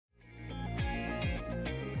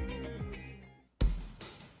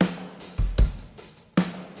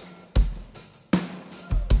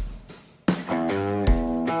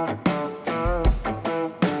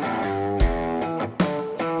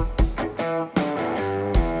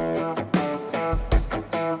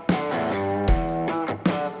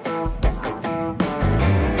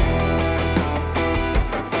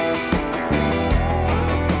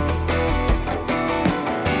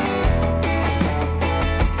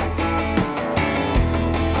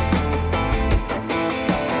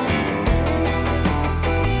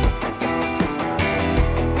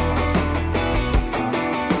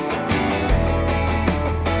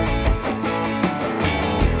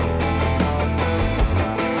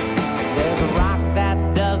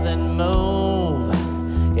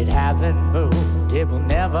hasn't moved, it will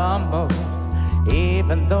never move,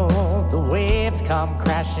 even though the waves come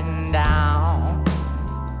crashing down.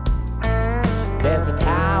 There's a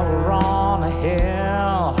tower on a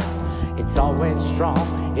hill, it's always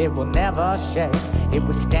strong, it will never shake. It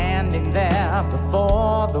was standing there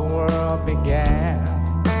before the world began.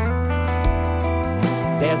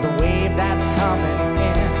 There's a wave that's coming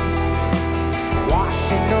in,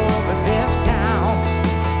 washing over this town.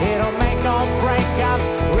 It'll make or break us,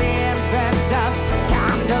 reinvent us.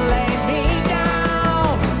 Time to lay me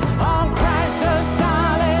down. On Christ the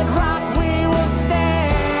solid rock we will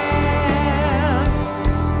stand.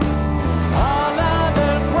 All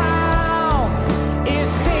other ground is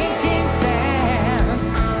sinking sand.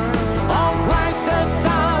 On Christ the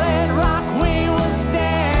solid rock we will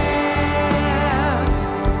stand.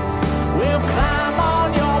 We'll climb on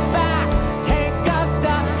your back, take us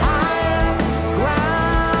to higher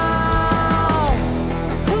ground.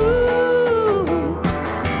 Ooh,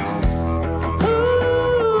 ooh,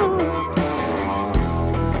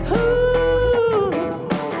 ooh,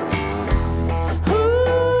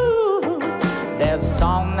 ooh. There's a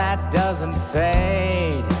song that doesn't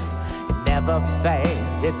fade, it never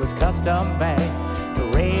fades. It was custom made to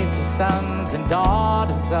raise the sons and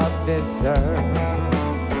daughters of this earth.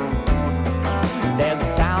 There's a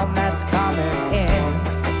sound that's coming in,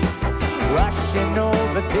 rushing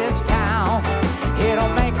over this town. It'll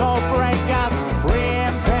make or break us,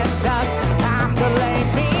 reinvent us. Time to lay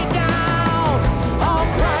me down. On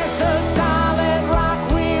Christ the solid rock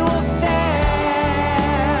we will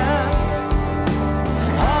stand.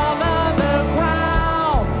 All other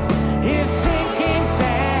ground is sinking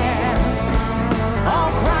sand.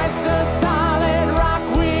 On Christ the solid rock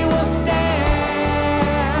we will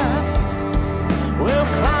stand. We'll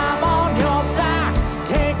climb on your back,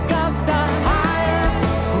 take us to higher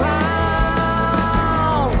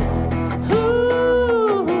ground.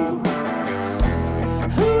 Ooh,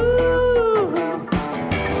 ooh,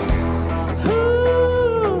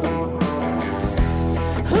 ooh,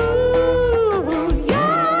 ooh,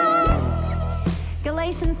 yeah.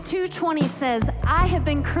 Galatians 2:20 says, I have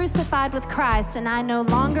been crucified with Christ, and I no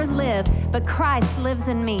longer live, but Christ lives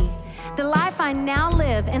in me. The life I now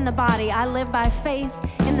live in the body, I live by faith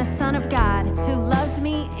in the Son of God, who loved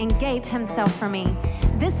me and gave himself for me.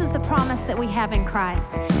 This is the promise that we have in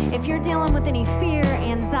Christ. If you're dealing with any fear,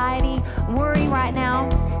 anxiety, worry right now,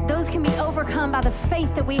 those can be overcome by the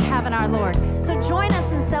faith that we have in our Lord. So join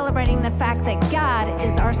us in celebrating the fact that God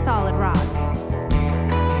is our solid rock.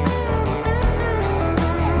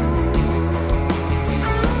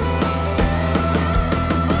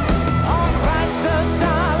 On Christ the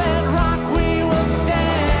solid rock we will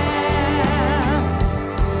stand.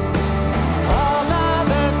 All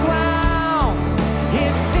other ground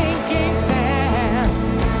is sinking sand.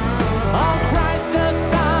 On Christ the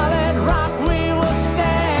solid rock we will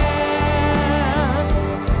stand.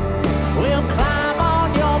 We'll climb on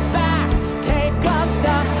your back, take us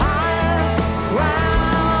to higher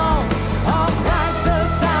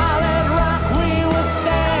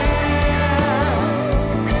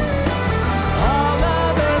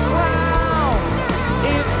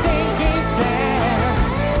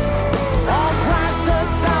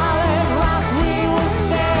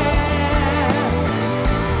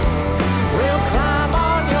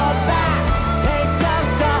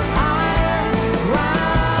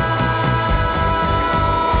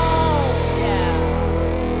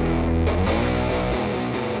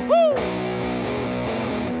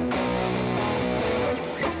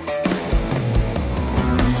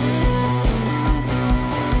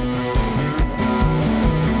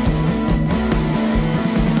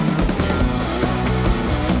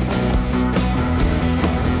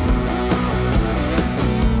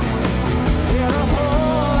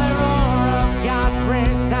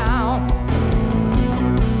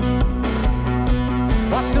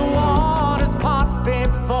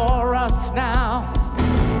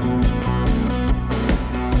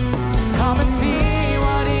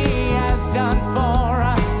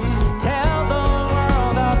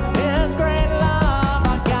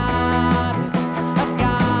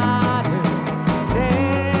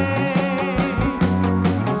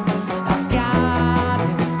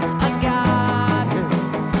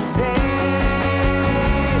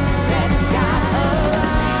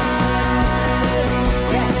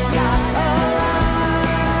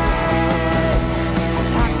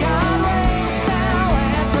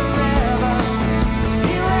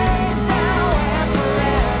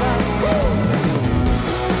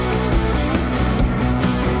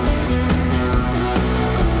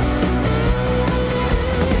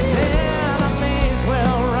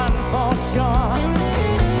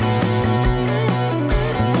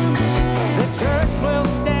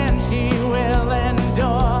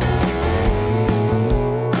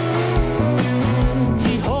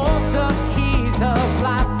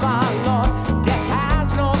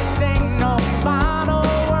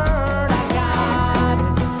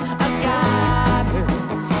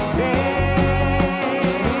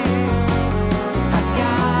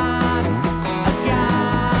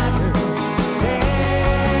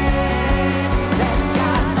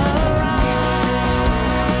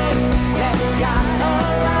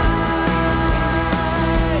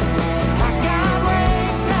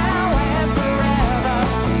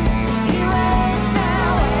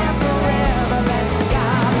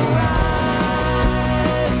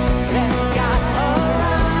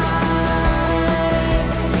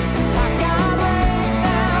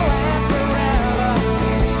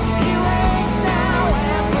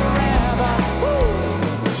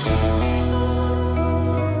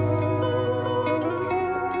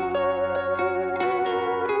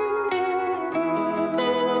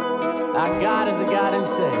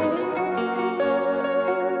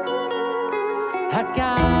Our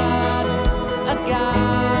God is a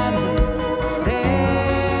God who saves.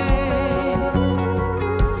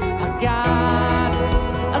 Our God is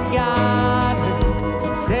a God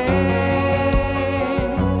who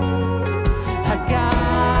saves. Our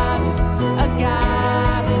God is a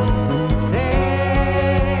God who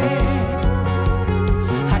saves.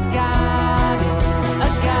 Our God is a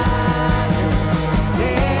God who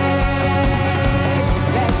saves.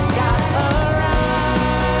 Let God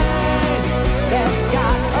arise. Let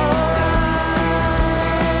God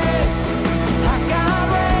arise. Our God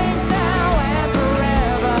reigns now and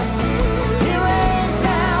forever. He reigns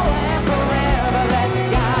now and forever. Let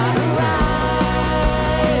God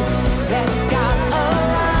arise. Let God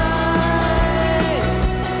arise.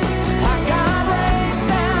 Our God reigns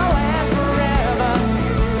now and forever.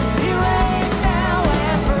 He reigns now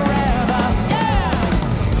and forever. Yeah!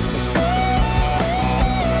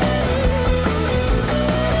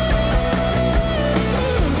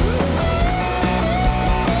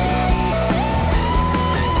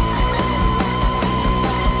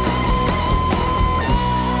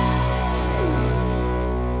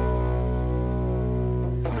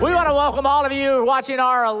 We want to welcome all of you watching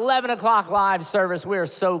our 11 o'clock live service. We are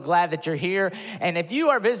so glad that you're here. And if you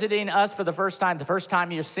are visiting us for the first time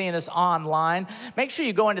you're seeing us online, make sure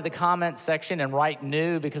you go into the comments section and write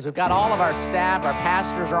new, because we've got all of our staff, our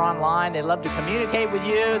pastors are online. They love to communicate with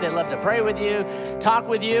you. They love to pray with you, talk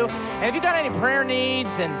with you. And if you've got any prayer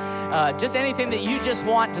needs and just anything that you just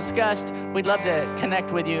want discussed, we'd love to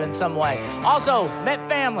connect with you in some way. Also, Met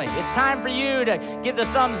Family, it's time for you to give the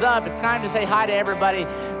thumbs up. It's time to say hi to everybody,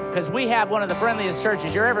 because we have one of the friendliest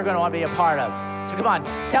churches you're ever going to want to be a part of. So come on,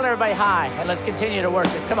 tell everybody hi, and let's continue to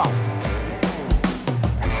worship. Come on.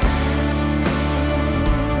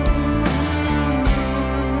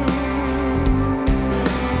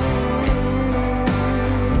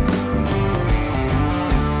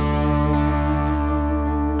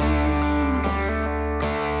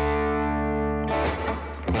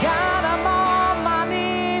 God, I'm on my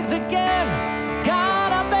knees again.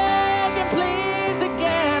 God, I'm begging, please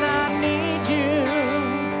again. I need you.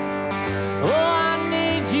 Oh, I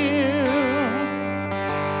need you.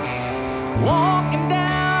 Walking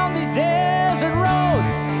down these desert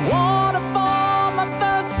roads, water for my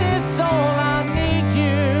thirsty soul. I need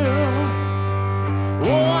you.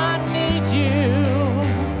 Oh, I need you.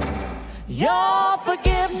 Your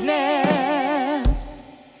forgiveness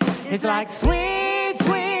is like sweet,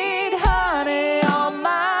 sweet honey on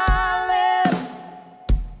my lips.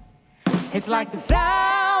 It's like the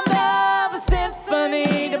sound of a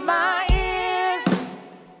symphony to my ears.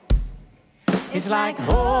 It's like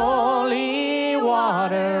holy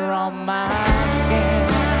water on my skin.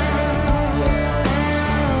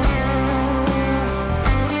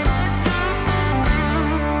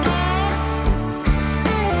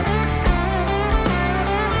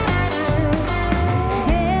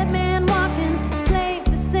 Dead man walking, slave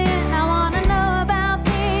to sin. I wanna know about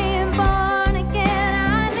being born again.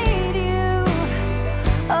 I need you.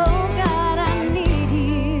 Oh God, I need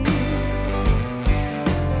you.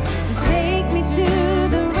 So take me to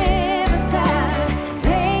the riverside.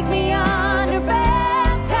 Take me under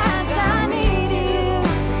baptized. I need you.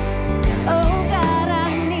 Oh God, I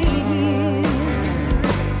need you.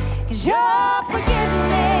 'Cause your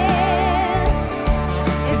forgiveness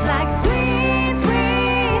is like sweet,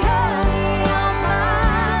 sweet honey on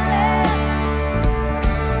my lips.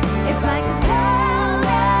 It's like the sound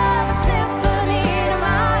of a symphony to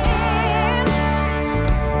my ears.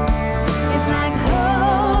 It's like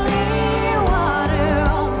holy water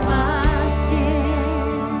on my skin.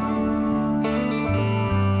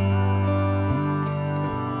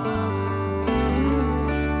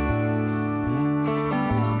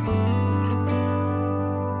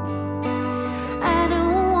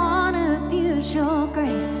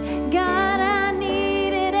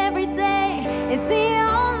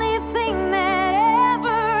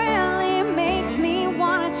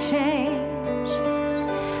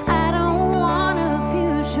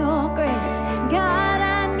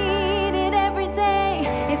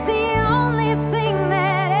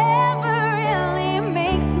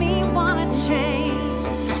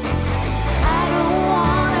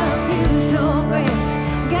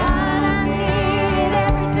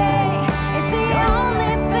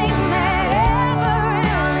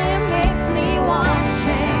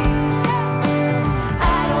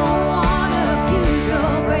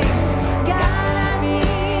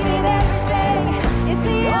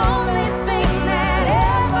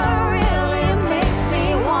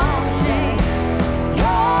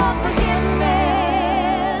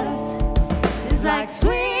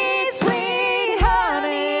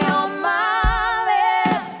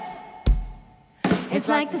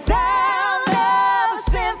 the sound of a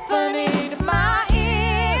symphony to my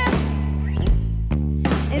ears.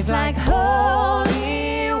 It's like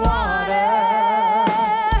holy water.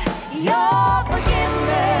 Your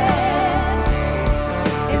forgiveness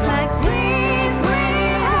is like sweet,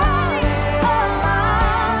 sweet honey on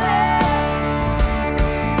my lips.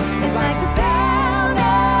 It's like the sound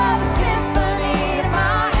of a symphony to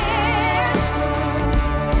my ears.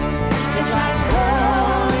 It's like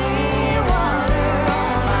holy water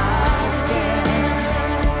on my skin.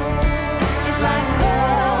 It's like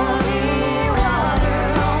holy water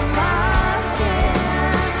on my skin.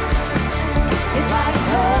 It's like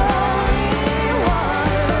holy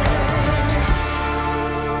water.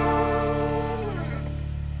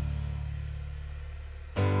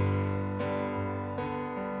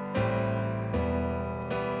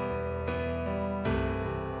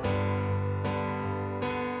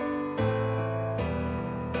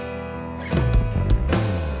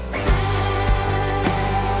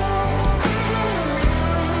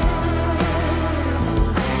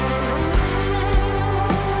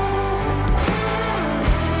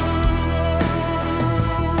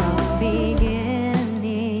 From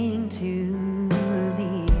beginning to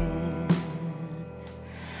the end,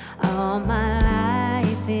 all my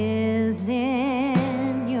life is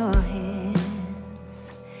in your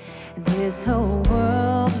hands. This whole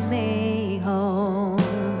world may hold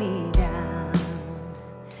me down,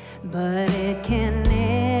 but it can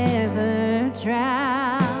never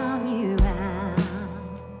drown you out.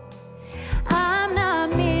 I'm not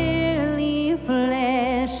merely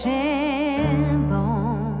flesh and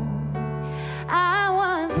bone. I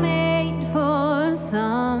was made for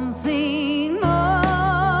something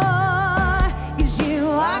more. 'Cause you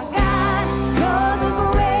are God, you're the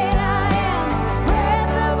great I am.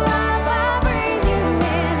 Breath of life, I breathe you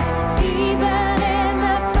in. Even in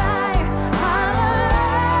the fire, I'm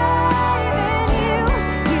alive in you.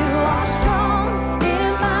 You are strong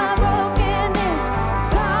in my brokenness,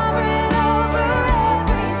 sovereign over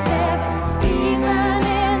every step. Even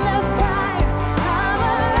in the fire, I'm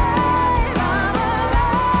alive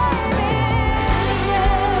in you.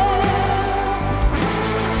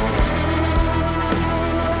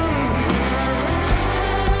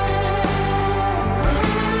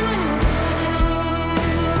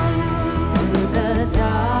 Through the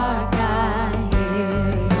dark, I hear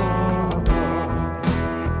your voice.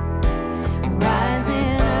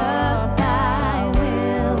 Rising up, I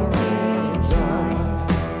will rejoice.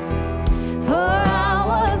 For I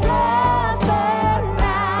was lost, but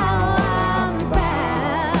now I'm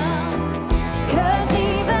found. 'Cause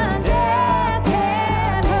even death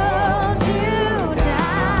can't hold you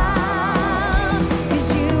down. 'Cause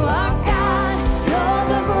you are God, you're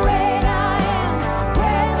the great I am.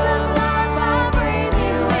 Breath of life, I breathe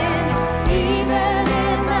you in. Even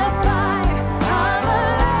in the fire, I'm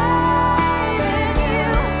alive in you.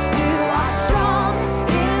 You are strong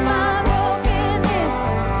in my brokenness,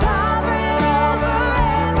 sovereign over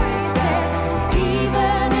every step.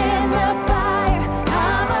 Even in the fire,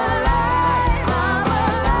 I'm alive in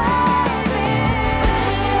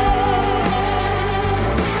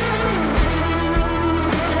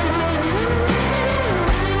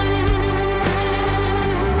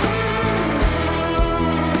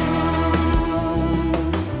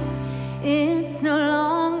It's no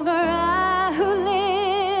longer I who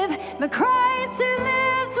live, but Christ who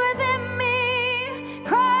lives within me.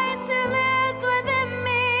 Christ who lives within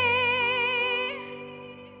me.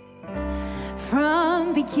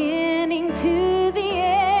 From beginning to the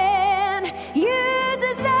end, you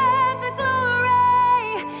deserve the glory.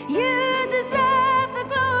 You deserve the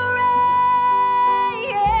glory.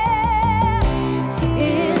 Yeah.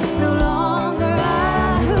 It's no longer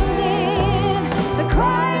I who live, but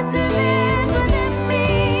Christ who lives within me.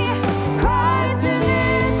 Christ who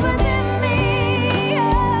lives within me.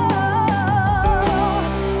 Oh,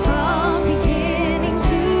 from beginning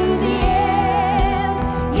to the end,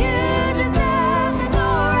 you deserve the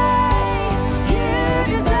glory.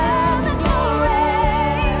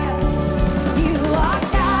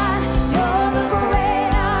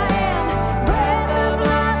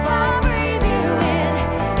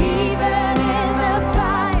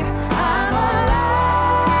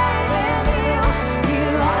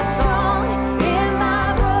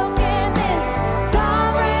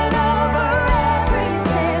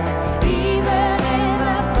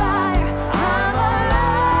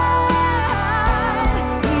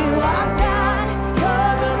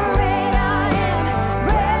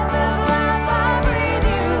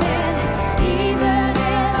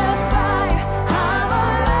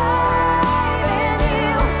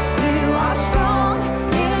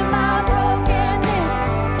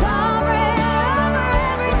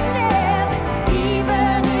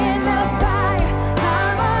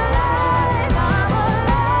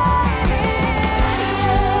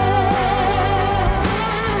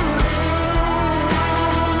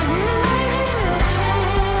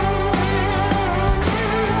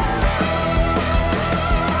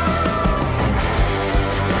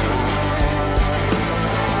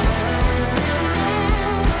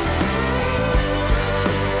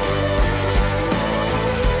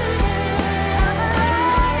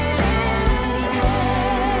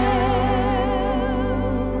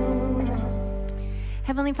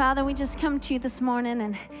 Heavenly Father, we just come to you this morning,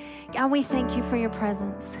 and God, we thank you for your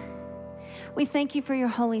presence. We thank you for your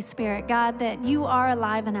Holy Spirit, God, that you are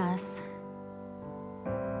alive in us,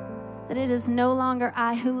 that it is no longer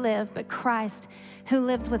I who live, but Christ who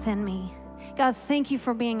lives within me. God, thank you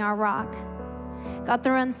for being our rock. God,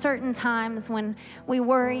 through uncertain times when we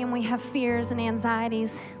worry and we have fears and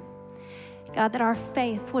anxieties, God, that our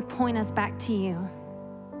faith would point us back to you.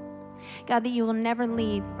 God, that you will never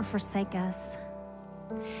leave or forsake us.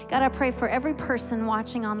 God, I pray for every person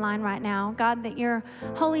watching online right now, God, that your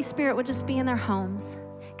Holy Spirit would just be in their homes.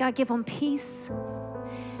 God, give them peace.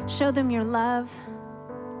 Show them your love.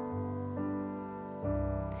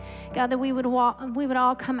 God, that we would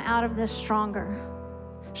all come out of this stronger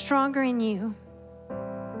in you.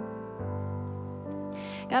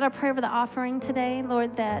 God, I pray for the offering today,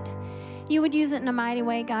 Lord, that you would use it in a mighty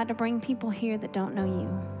way, God, to bring people here that don't know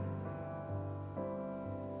you.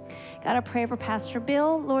 God, I pray for Pastor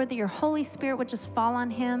Bill, Lord, that your Holy Spirit would just fall on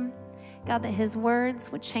him. God, that his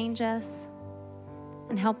words would change us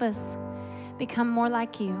and help us become more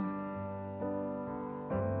like you.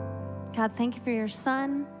 God, thank you for your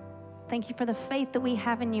son. Thank you for the faith that we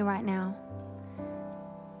have in you right now.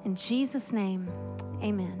 In Jesus' name,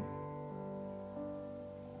 amen.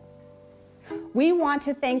 We want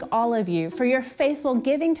to thank all of you for your faithful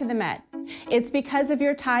giving to the Met. It's because of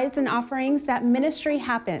your tithes and offerings that ministry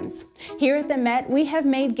happens. Here at the Met, we have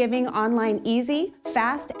made giving online easy,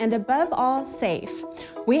 fast, and above all, safe.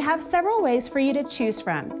 We have several ways for you to choose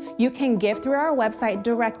from. You can give through our website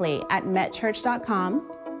directly at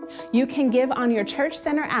metchurch.com. You can give on your Church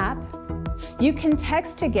Center app. You can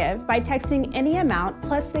text to give by texting any amount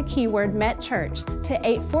plus the keyword MetChurch to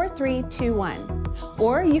 84321.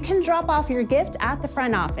 Or you can drop off your gift at the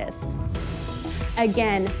front office.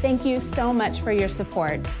 Again, thank you so much for your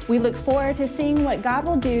support. We look forward to seeing what God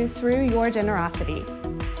will do through your generosity.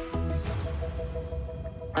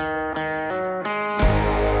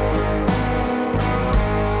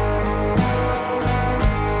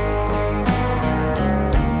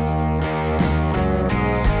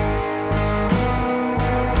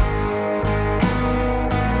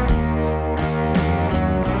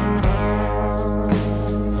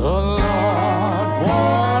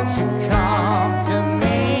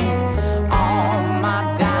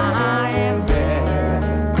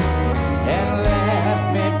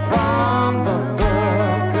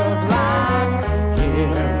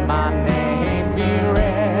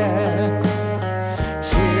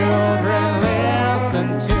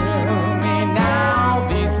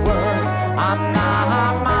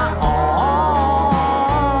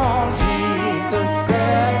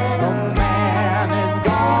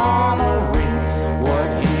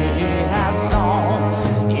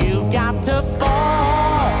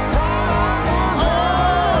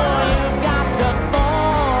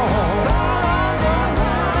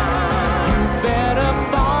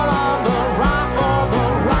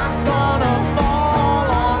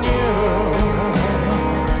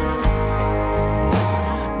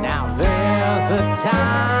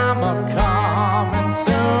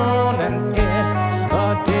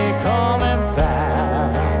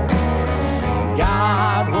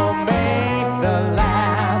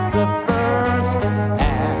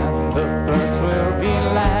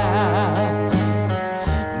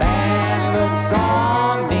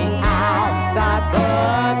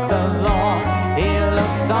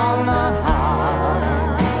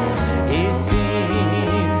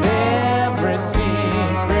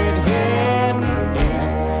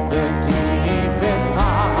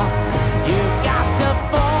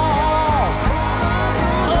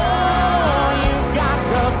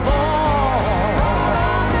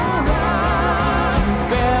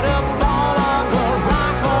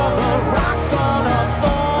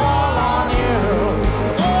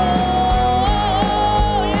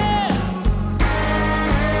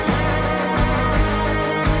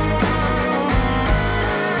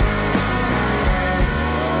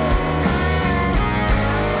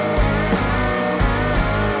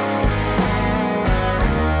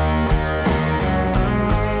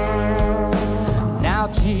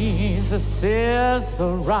 Jesus is the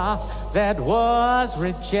rock that was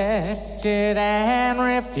rejected and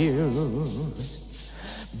refused,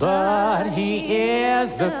 but he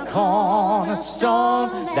is the cornerstone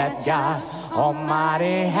that God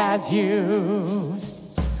Almighty has used.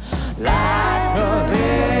 Like a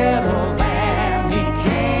little lamb, he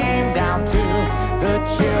came down to the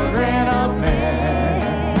children of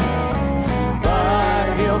men,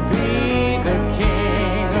 but he'll be the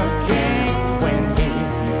King of Kings when he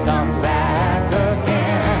comes back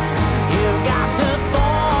again. You've got to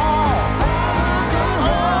fall.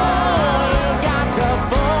 Oh, you've got to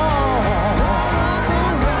fall.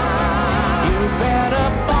 better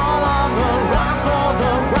fall on the rock or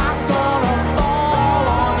the rock's gonna fall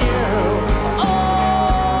on you.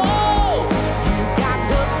 Oh, you got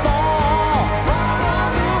to fall.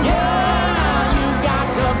 Yeah, you got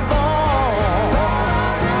to fall.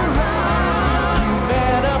 You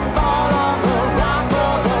better fall on the rock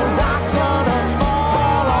or the rock's gonna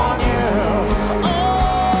fall on you.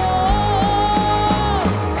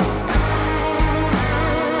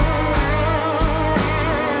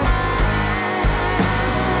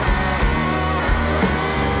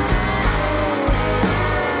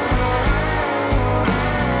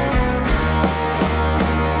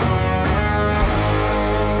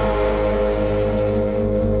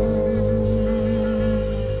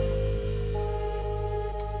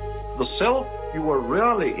 The self you were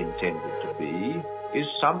really intended to be is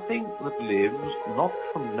something that lives not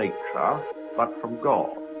from nature, but from God.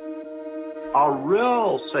 Our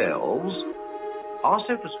real selves are,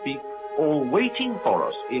 so to speak, all waiting for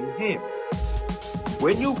us in Him.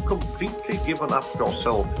 When you've completely given up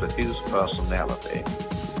yourself to His personality,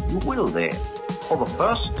 you will then, for the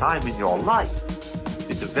first time in your life,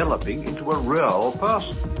 be developing into a real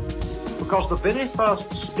person. Because the very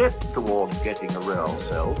first step towards getting a real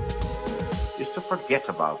self is to forget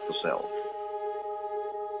about the self.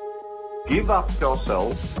 Give up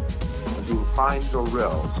yourself and you'll find your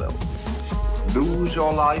real self. Lose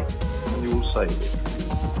your life and you'll save it.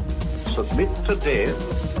 Submit to death,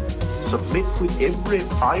 submit with every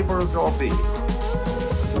fiber of your being,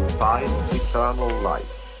 you'll find eternal life.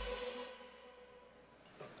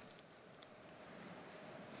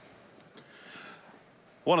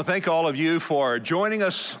 I want to thank all of you for joining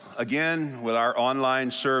us again with our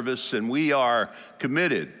online service, and we are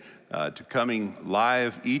committed to coming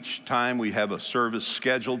live each time we have a service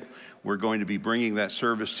scheduled. We're going to be bringing that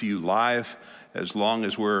service to you live. As long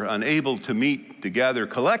as we're unable to meet together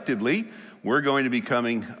collectively, we're going to be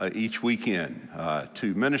coming each weekend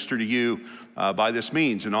to minister to you by this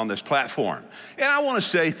means and on this platform. And I want to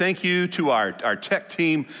say thank you to our tech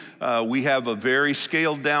team. We have a very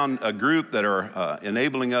scaled down group that are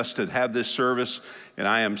enabling us to have this service. And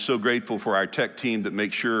I am so grateful for our tech team that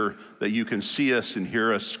makes sure that you can see us and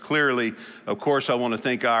hear us clearly. Of course, I want to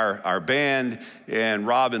thank our band and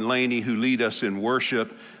Rob and Laney who lead us in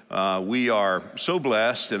worship. We are so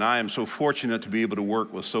blessed, and I am so fortunate to be able to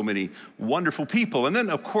work with so many wonderful people. And then,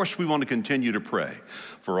 of course, we want to continue to pray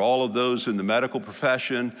for all of those in the medical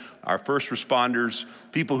profession, our first responders,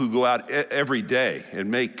 people who go out every day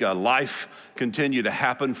and make life continue to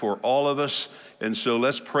happen for all of us. And so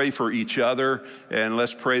let's pray for each other, and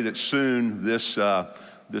let's pray that soon this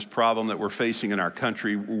problem that we're facing in our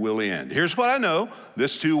country will end. Here's what I know.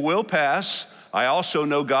 This too will pass. I also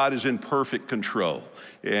know God is in perfect control.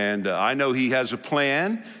 And I know He has a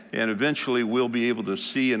plan, and eventually we'll be able to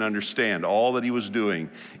see and understand all that He was doing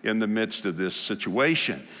in the midst of this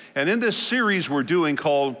situation. And in this series we're doing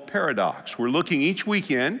called Paradox, we're looking each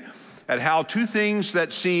weekend at how two things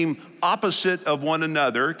that seem opposite of one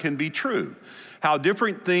another can be true. How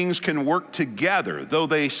different things can work together, though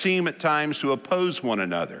they seem at times to oppose one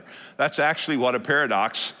another. That's actually what a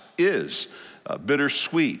paradox is,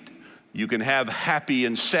 bittersweet. You can have happy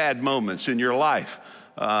and sad moments in your life.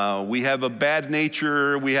 We have a bad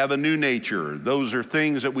nature, we have a new nature. Those are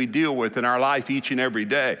things that we deal with in our life each and every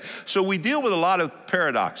day. So we deal with a lot of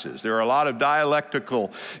paradoxes. There are a lot of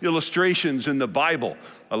dialectical illustrations in the Bible,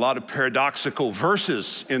 a lot of paradoxical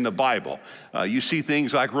verses in the Bible. You see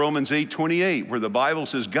things like Romans 8:28, where the Bible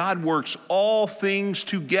says, God works all things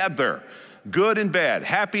together, good and bad,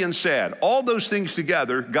 happy and sad, all those things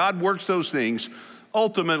together. God works those things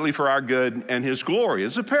ultimately for our good and His glory.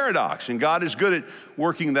 It's a paradox, and God is good at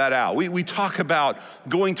working that out. We talk about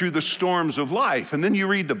going through the storms of life, and then you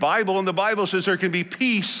read the Bible, and the Bible says there can be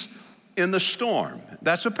peace in the storm.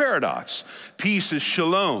 That's a paradox. Peace is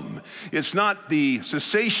shalom. It's not the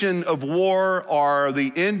cessation of war or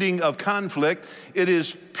the ending of conflict. It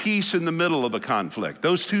is peace in the middle of a conflict.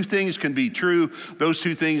 Those two things can be true. Those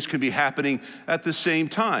two things can be happening at the same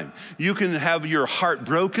time. You can have your heart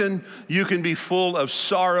broken. You can be full of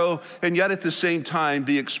sorrow, and yet at the same time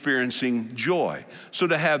be experiencing joy. So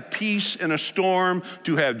to have peace in a storm,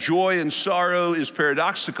 to have joy in sorrow is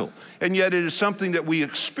paradoxical, and yet it is something that we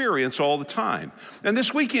experience all the time. And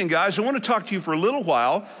this weekend, guys, I want to talk to you for a little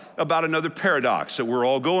while about another paradox that we're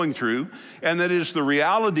all going through, and that is the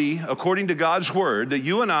reality, according to God's Word, that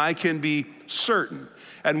you and I can be certain,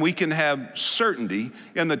 and we can have certainty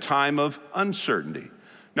in the time of uncertainty.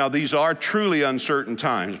 Now, these are truly uncertain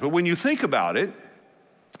times, but when you think about it,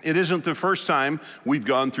 it isn't the first time we've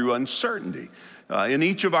gone through uncertainty. In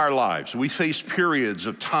each of our lives, we face periods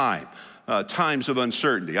of time times of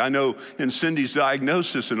uncertainty. I know in Cindy's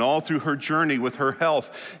diagnosis and all through her journey with her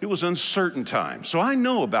health, it was uncertain times. So I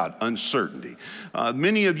know about uncertainty.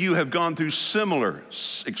 Many of you have gone through similar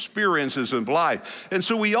experiences of life. And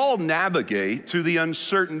so we all navigate through the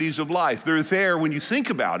uncertainties of life. They're there when you think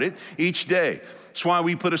about it each day. It's why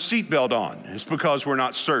we put a seatbelt on. It's because we're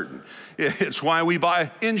not certain. It's why we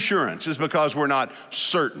buy insurance. It's because we're not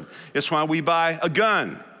certain. It's why we buy a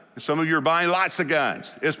gun. Some of you are buying lots of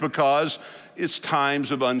guns. It's because it's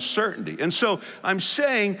times of uncertainty. And so I'm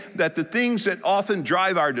saying that the things that often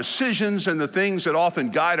drive our decisions and the things that often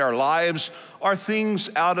guide our lives are things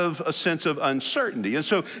out of a sense of uncertainty. And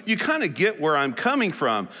so you kind of get where I'm coming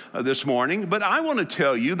from this morning, but I want to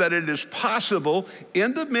tell you that it is possible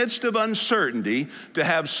in the midst of uncertainty to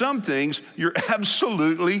have some things you're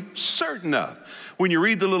absolutely certain of. When you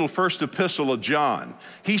read the little first epistle of John,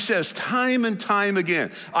 he says time and time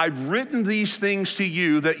again, I've written these things to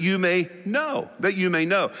you that you may know,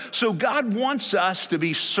 So God wants us to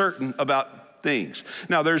be certain about things.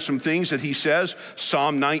 Now, there's some things that he says.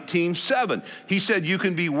 Psalm 19:7. He said you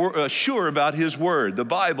can be sure about his word. The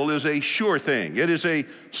Bible is a sure thing. It is a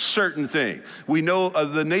certain thing. We know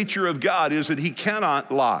the nature of God is that he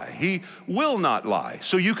cannot lie. He will not lie.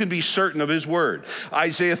 So you can be certain of his word.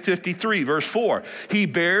 Isaiah 53, verse 4. He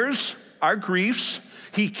bears our griefs.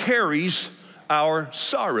 He carries our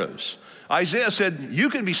sorrows. Isaiah said, you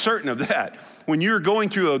can be certain of that. When you're going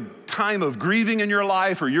through a time of grieving in your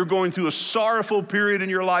life or you're going through a sorrowful period in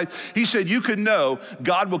your life, he said you can know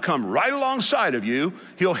God will come right alongside of you.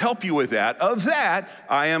 He'll help you with that. Of that,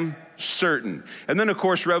 I am certain. And then, of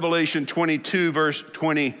course, Revelation 22, verse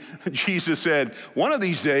 20, Jesus said, one of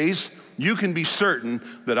these days, you can be certain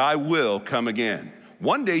that I will come again.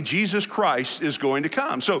 One day, Jesus Christ is going to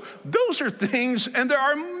come. So those are things, and there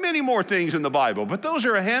are many more things in the Bible, but those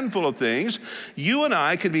are a handful of things you and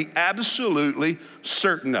I can be absolutely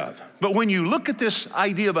certain of. But when you look at this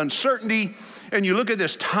idea of uncertainty, and you look at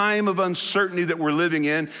this time of uncertainty that we're living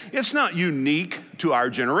in, it's not unique to our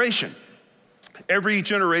generation. Every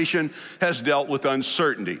generation has dealt with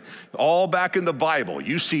uncertainty. All back in the Bible,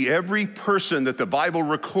 you see every person that the Bible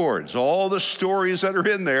records, all the stories that are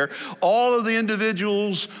in there, all of the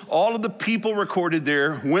individuals, all of the people recorded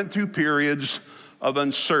there went through periods of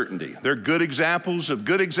uncertainty. They're good examples of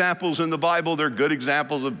good examples in the Bible. They're good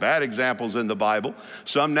examples of bad examples in the Bible.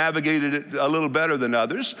 Some navigated it a little better than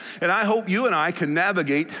others. And I hope you and I can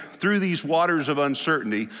navigate through these waters of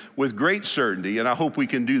uncertainty with great certainty. And I hope we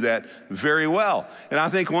can do that very well. And I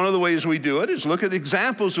think one of the ways we do it is look at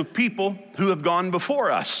examples of people who have gone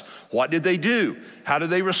before us. What did they do? How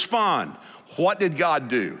did they respond? What did God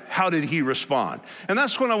do? How did he respond? And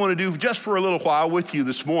that's what I want to do just for a little while with you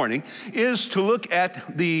this morning, is to look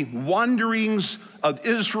at the wanderings of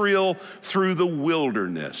Israel through the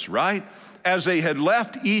wilderness, right? As they had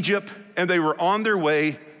left Egypt and they were on their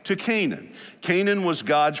way to Canaan. Canaan was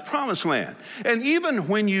God's promised land. And even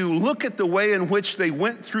when you look at the way in which they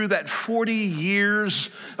went through that 40 years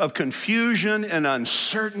of confusion and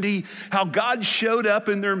uncertainty, how God showed up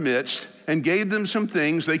in their midst and gave them some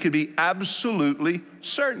things they could be absolutely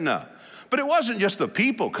certain of. But it wasn't just the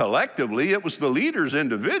people collectively, it was the leaders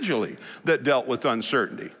individually that dealt with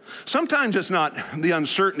uncertainty. Sometimes it's not the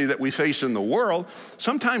uncertainty that we face in the world,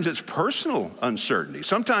 sometimes it's personal uncertainty.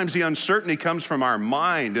 Sometimes the uncertainty comes from our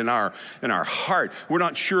mind and our heart. We're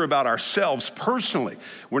not sure about ourselves personally.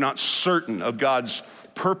 We're not certain of God's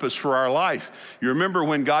purpose for our life. You remember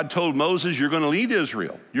when God told Moses, you're going to lead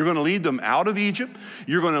Israel. You're going to lead them out of Egypt.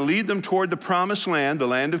 You're going to lead them toward the promised land, the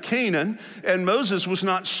land of Canaan. And Moses was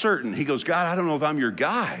not certain. He goes, God, I don't know if I'm your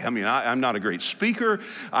guy. I mean, I'm not a great speaker.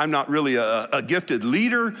 I'm not really a gifted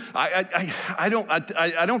leader. I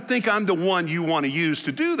don't think I'm the one you want to use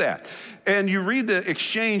to do that. And you read the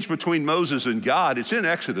exchange between Moses and God. It's in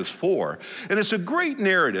Exodus 4. And it's a great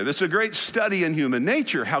narrative. It's a great study in human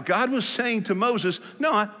nature, how God was saying to Moses,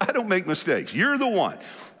 no, I don't make mistakes. You're the one.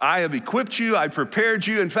 I have equipped you. I've prepared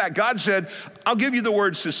you. In fact, God said, I'll give you the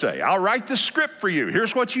words to say. I'll write the script for you.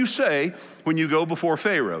 Here's what you say when you go before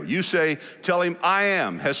Pharaoh. You say, tell him, I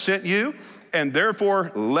am has sent you, and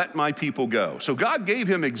therefore let my people go. So God gave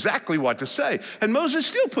him exactly what to say. And Moses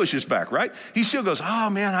still pushes back, right? He still goes, oh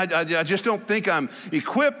man, I just don't think I'm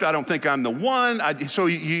equipped. I don't think I'm the one. So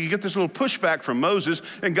you get this little pushback from Moses,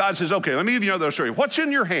 and God says, okay, let me give you another story. What's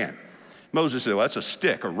in your hand? Moses said, well, that's a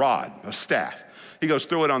stick, a rod, a staff. He goes,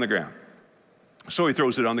 throw it on the ground. So he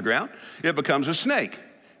throws it on the ground. It becomes a snake.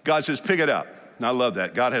 God says, pick it up. And I love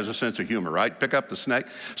that. God has a sense of humor, right? Pick up the snake.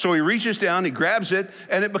 So he reaches down, he grabs it,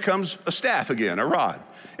 and it becomes a staff again, a rod.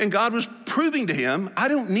 And God was proving to him, I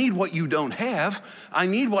don't need what you don't have. I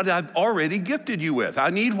need what I've already gifted you with. I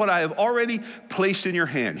need what I have already placed in your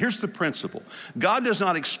hand. Here's the principle. God does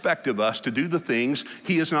not expect of us to do the things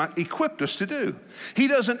he has not equipped us to do. He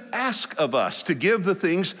doesn't ask of us to give the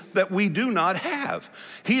things that we do not have.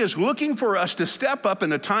 He is looking for us to step up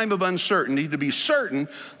in a time of uncertainty, to be certain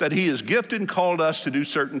that he has gifted and called us to do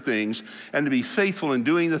certain things, and to be faithful in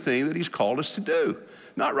doing the thing that he's called us to do.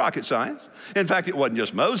 Not rocket science. In fact, it wasn't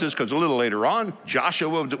just Moses, because a little later on,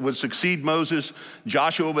 Joshua would succeed Moses.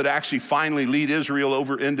 Joshua would actually finally lead Israel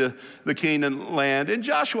over into the Canaan land. And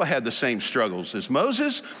Joshua had the same struggles as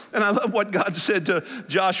Moses. And I love what God said to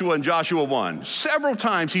Joshua in Joshua 1. Several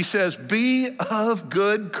times he says, be of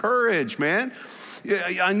good courage, man.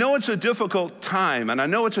 I know it's a difficult time, and I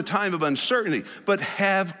know it's a time of uncertainty, but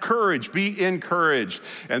have courage, be encouraged.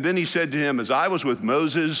 And then he said to him, as I was with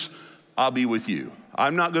Moses, I'll be with you.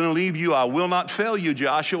 I'm not going to leave you. I will not fail you,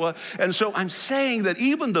 Joshua. And so I'm saying that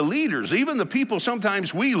even the leaders, even the people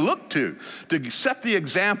sometimes we look to set the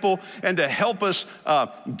example and to help us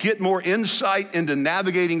get more insight into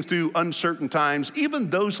navigating through uncertain times, even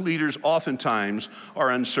those leaders oftentimes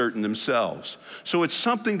are uncertain themselves. So it's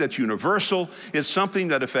something that's universal. It's something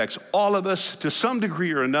that affects all of us to some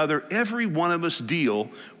degree or another. Every one of us deal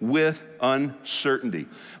with uncertainty.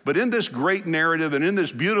 But in this great narrative and in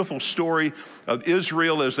this beautiful story of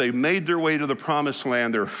Israel as they made their way to the promised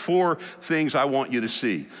land, there are 4 things I want you to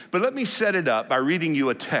see. But let me set it up by reading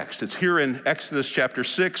you a text. It's here in Exodus chapter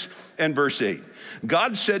 6 and verse 8.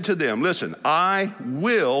 God said to them, listen, I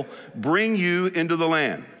will bring you into the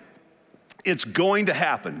land. It's going to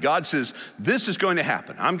happen. God says, this is going to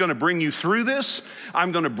happen. I'm going to bring you through this.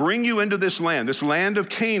 I'm going to bring you into this land of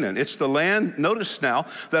Canaan. It's the land, notice now,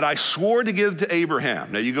 that I swore to give to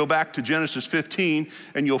Abraham. Now you go back to Genesis 15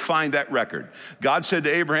 and you'll find that record. God said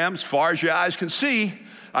to Abraham, as far as your eyes can see,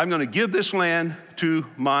 I'm going to give this land to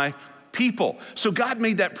my people. So God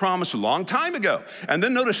made that promise a long time ago. And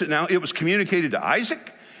then notice it now, it was communicated to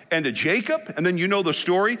Isaac and to Jacob, and then you know the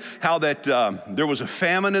story, how that there was a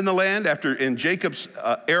famine in the land in Jacob's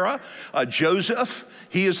era. Joseph,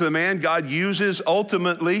 he is the man God uses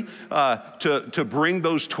ultimately to bring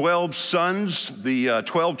those 12 sons, the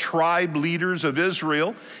 12 tribe leaders of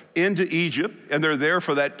Israel, into Egypt, and they're there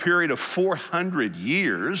for that period of 400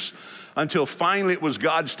 years, until finally it was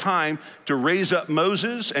God's time to raise up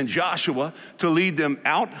Moses and Joshua to lead them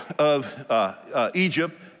out of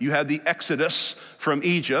Egypt. You have the Exodus from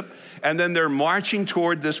Egypt, and then they're marching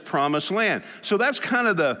toward this promised land. So that's kind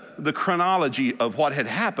of the chronology of what had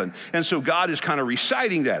happened. And so God is kind of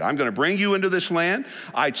reciting that. I'm going to bring you into this land.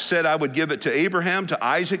 I said I would give it to Abraham, to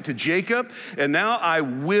Isaac, to Jacob, and now I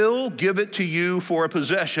will give it to you for a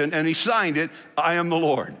possession. And he signed it, I am the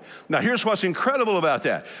Lord. Now here's what's incredible about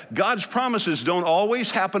that. God's promises don't always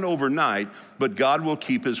happen overnight, but God will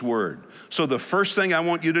keep his word. So the first thing I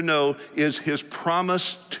want you to know is his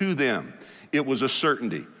promise to them. It was a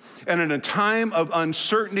certainty. And in a time of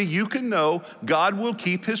uncertainty, you can know God will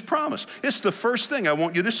keep his promise. It's the first thing I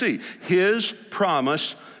want you to see, his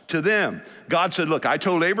promise to them. God said, look, I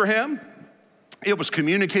told Abraham, it was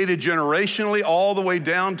communicated generationally all the way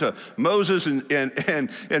down to Moses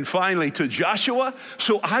and finally to Joshua.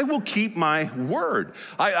 So I will keep my word.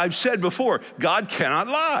 I've said before, God cannot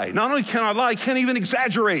lie. Not only cannot lie, he can't even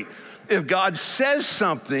exaggerate. If God says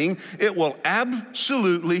something, it will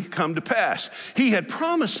absolutely come to pass. He had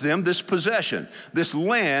promised them this possession, this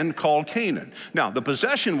land called Canaan. Now, the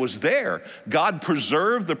possession was there. God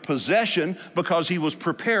preserved the possession because he was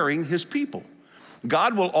preparing his people.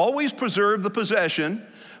 God will always preserve the possession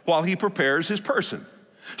while he prepares his person.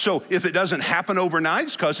 So if it doesn't happen overnight,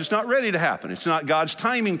 it's because it's not ready to happen. It's not God's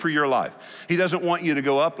timing for your life. He doesn't want you to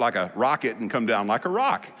go up like a rocket and come down like a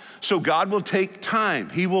rock. So God will take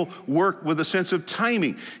time. He will work with a sense of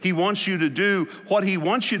timing. He wants you to do what he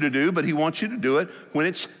wants you to do, but he wants you to do it when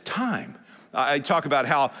it's time. I talk about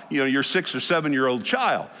how, your 6 or 7-year-old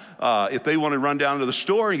child, if they want to run down to the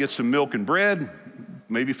store and get some milk and bread,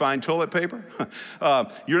 maybe find toilet paper.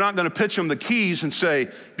 You're not going to pitch them the keys and say,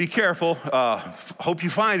 be careful, hope you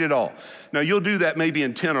find it all. Now, you'll do that maybe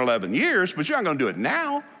in 10 or 11 years, but you're not going to do it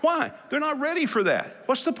now. Why? They're not ready for that.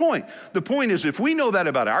 What's the point? The point is, if we know that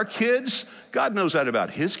about our kids, God knows that about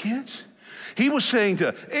his kids. He was saying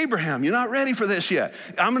to Abraham, you're not ready for this yet.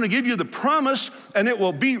 I'm going to give you the promise, and it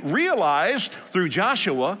will be realized through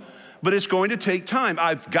Joshua, but it's going to take time.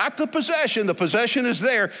 I've got the possession. The possession is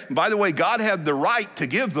there. And by the way, God had the right to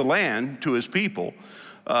give the land to his people.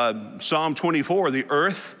 Psalm 24, the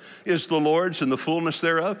earth is the Lord's and the fullness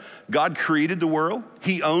thereof. God created the world.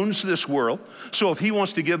 He owns this world. So if he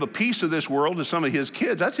wants to give a piece of this world to some of his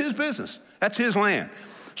kids, that's his business. That's his land.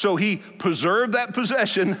 So he preserved that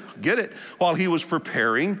possession, get it, while he was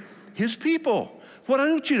preparing his people. What I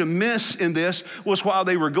want you to miss in this was while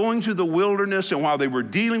they were going through the wilderness and while they were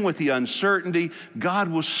dealing with the uncertainty, God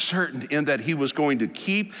was certain in that he was going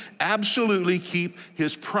to absolutely keep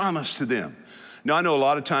his promise to them. Now, I know a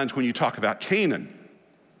lot of times when you talk about Canaan,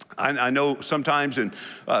 I know sometimes in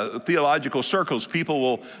theological circles, people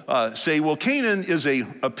will say, well, Canaan is a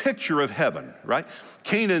picture of heaven, right?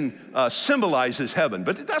 Canaan symbolizes heaven,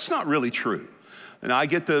 but that's not really true. And I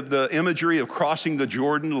get the imagery of crossing the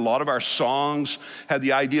Jordan. A lot of our songs have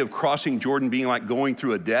the idea of crossing Jordan being like going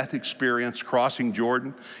through a death experience, crossing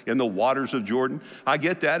Jordan in the waters of Jordan. I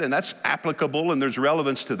get that, and that's applicable, and there's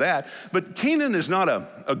relevance to that. But Canaan is not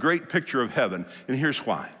a great picture of heaven, and here's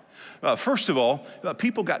why. First of all,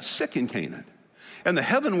 people got sick in Canaan. And the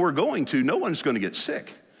heaven we're going to, no one's going to get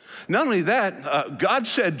sick. Not only that, God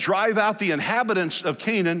said, drive out the inhabitants of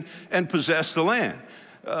Canaan and possess the land.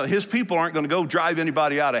 His people aren't going to go drive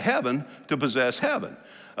anybody out of heaven to possess heaven.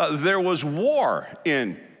 There was war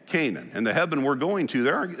in Canaan, and the heaven we're going to,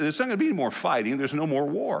 there's not going to be any more fighting. There's no more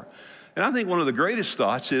war. And I think one of the greatest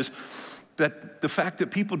thoughts is that the fact that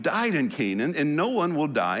people died in Canaan and no one will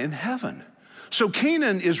die in heaven. So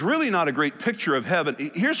Canaan is really not a great picture of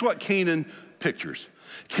heaven. Here's what Canaan pictures.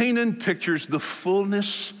 Canaan pictures the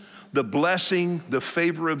fullness, the blessing, the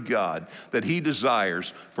favor of God that he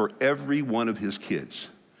desires for every one of his kids.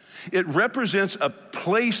 It represents a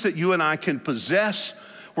place that you and I can possess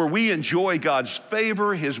where we enjoy God's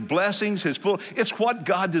favor, his blessings, it's what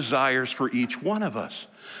God desires for each one of us.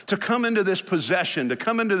 To come into this possession, to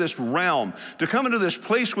come into this realm, to come into this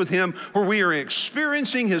place with him where we are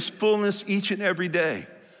experiencing his fullness each and every day.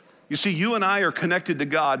 You see, you and I are connected to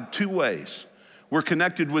God two ways. We're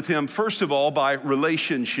connected with him, first of all, by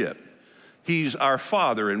relationship. He's our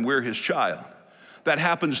Father and we're his child. That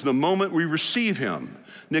happens the moment we receive him.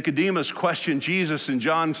 Nicodemus questioned Jesus in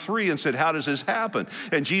John 3 and said, how does this happen?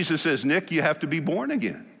 And Jesus says, Nick, you have to be born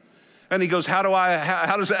again. And he goes, how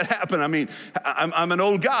does that happen? I mean, I'm an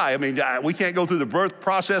old guy. I mean, we can't go through the birth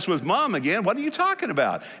process with mom again. What are you talking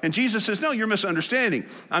about? And Jesus says, no, you're misunderstanding.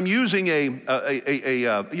 I'm using a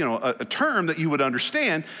term that you would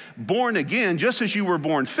understand. Born again, just as you were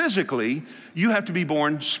born physically, you have to be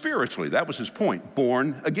born spiritually. That was his point,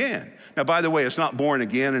 born again. Now, by the way, it's not born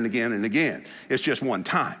again and again and again. It's just one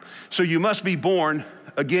time. So you must be born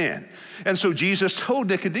again. And so Jesus told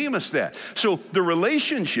Nicodemus that. So the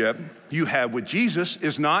relationship you have with Jesus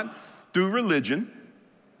is not through religion.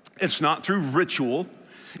 It's not through ritual.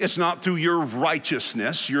 It's not through your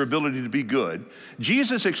righteousness, your ability to be good.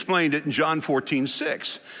 Jesus explained it in John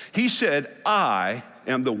 14:6. He said, I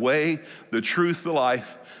am the way, the truth, the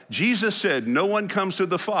life. Jesus said, no one comes to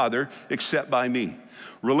the Father except by me.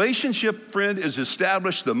 Relationship, friend, is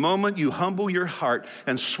established the moment you humble your heart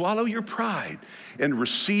and swallow your pride and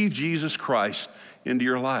receive Jesus Christ into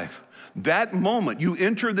your life. That moment, you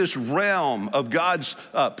enter this realm of God's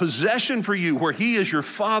possession for you, where he is your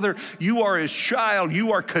Father, you are his child,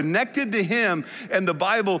 you are connected to him, and the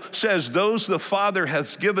Bible says, those the Father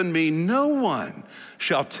hath given me, no one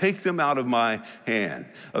shall take them out of my hand.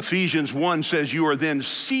 Ephesians 1 says, you are then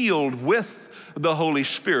sealed with the Holy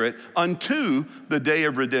Spirit unto the day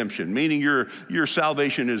of redemption, meaning your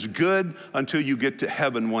salvation is good until you get to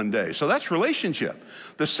heaven one day. So that's relationship.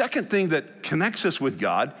 The second thing that connects us with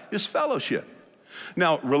God is fellowship.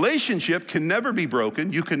 Now, relationship can never be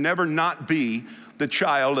broken. You can never not be the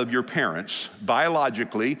child of your parents.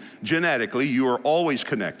 Biologically, genetically, you are always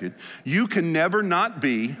connected. You can never not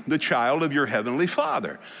be the child of your heavenly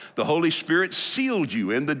Father. The Holy Spirit sealed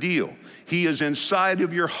you in the deal. He is inside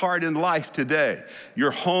of your heart and life today.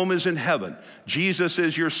 Your home is in heaven. Jesus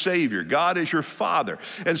is your Savior. God is your Father.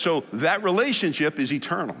 And so that relationship is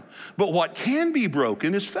eternal. But what can be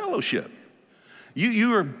broken is fellowship.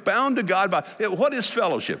 You are bound to God by, what is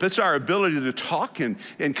fellowship? It's our ability to talk and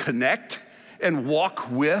connect and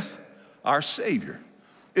walk with our Savior.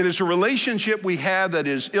 It is a relationship we have that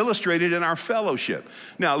is illustrated in our fellowship.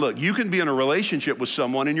 Now, look, you can be in a relationship with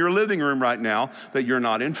someone in your living room right now that you're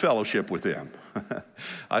not in fellowship with them.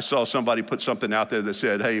 I saw somebody put something out there that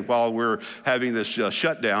said, hey, while we're having this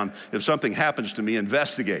shutdown, if something happens to me,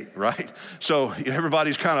 investigate, right? So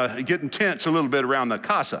everybody's kind of getting tense a little bit around the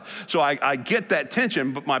casa. So I get that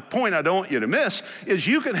tension, but my point I don't want you to miss is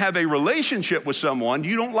you can have a relationship with someone,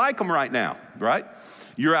 you don't like them right now, right?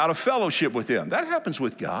 You're out of fellowship with them. That happens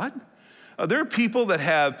with God. There are people that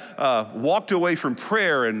have walked away from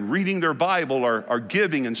prayer and reading their Bible or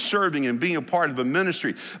giving and serving and being a part of a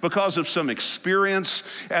ministry because of some experience,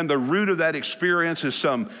 and the root of that experience is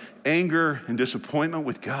some anger and disappointment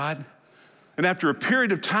with God. And after a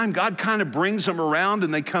period of time, God kind of brings them around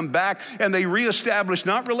and they come back and they reestablish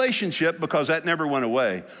not relationship, because that never went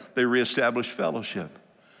away. They reestablish fellowship.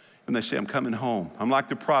 And they say, I'm coming home. I'm like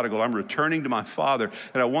the prodigal. I'm returning to my father,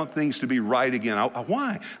 and I want things to be right again.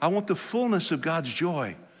 Why? I want the fullness of God's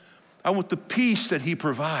joy. I want the peace that he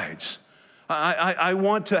provides. I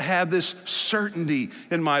want to have this certainty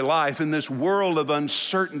in my life, in this world of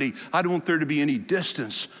uncertainty. I don't want there to be any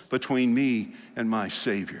distance between me and my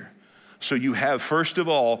Savior. So you have, first of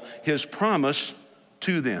all, his promise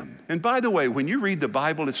to them. And by the way, when you read the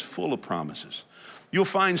Bible, it's full of promises. You'll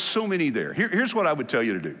find so many there. Here's what I would tell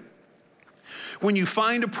you to do. When you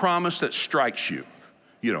find a promise that strikes you,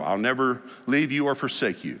 I'll never leave you or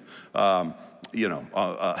forsake you. All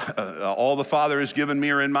the Father has given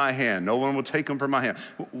me are in my hand. No one will take them from my hand.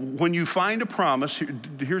 When you find a promise,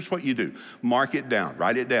 here's what you do. Mark it down.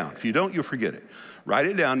 Write it down. If you don't, you'll forget it. Write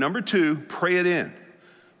it down. Number 2, pray it in.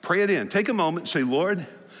 Pray it in. Take a moment and say, Lord,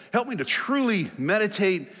 help me to truly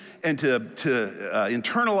meditate and to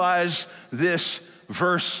internalize this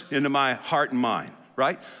verse into my heart and mind,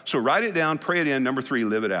 right? So write it down, pray it in. Number 3,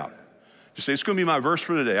 live it out. Just say, it's going to be my verse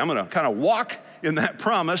for today. I'm going to kind of walk in that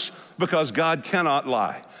promise, because God cannot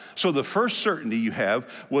lie. So the first certainty you have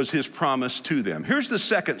was his promise to them. Here's the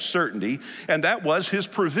second certainty, and that was his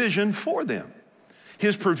provision for them.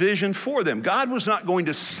 His provision for them. God was not going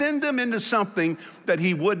to send them into something that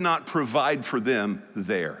he would not provide for them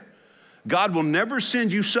there. God will never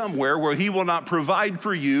send you somewhere where he will not provide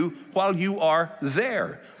for you while you are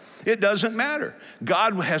there. It doesn't matter.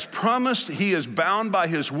 God has promised, he is bound by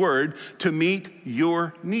his word to meet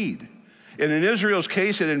your need. And in Israel's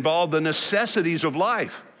case, it involved the necessities of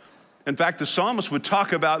life. In fact, the psalmist would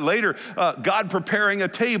talk about later God preparing a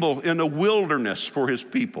table in the wilderness for his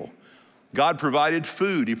people. God provided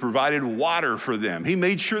food. He provided water for them. He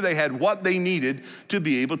made sure they had what they needed to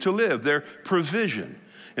be able to live, their provision.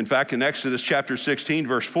 In fact, in Exodus chapter 16,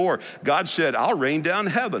 verse 4, God said, I'll rain down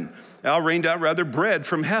bread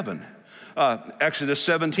from heaven. Exodus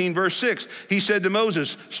 17, verse 6, he said to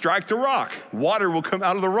Moses, strike the rock. Water will come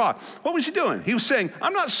out of the rock. What was he doing? He was saying,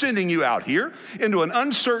 I'm not sending you out here into an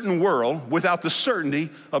uncertain world without the certainty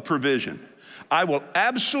of provision. I will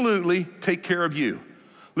absolutely take care of you.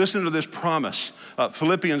 Listen to this promise,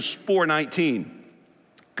 Philippians 4:19.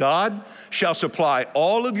 God shall supply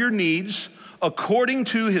all of your needs according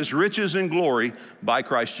to his riches and glory by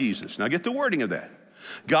Christ Jesus. Now get the wording of that.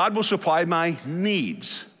 God will supply my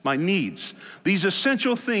needs, these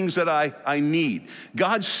essential things that I need.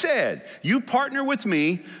 God said, you partner with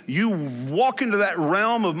me, you walk into that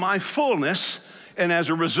realm of my fullness, and as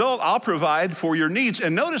a result, I'll provide for your needs.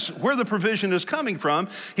 And notice where the provision is coming from.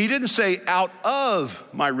 He didn't say out of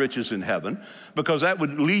my riches in heaven, because that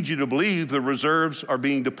would lead you to believe the reserves are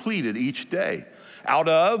being depleted each day. Out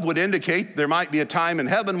of would indicate there might be a time in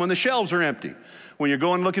heaven when the shelves are empty, when you're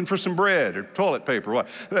going looking for some bread or toilet paper.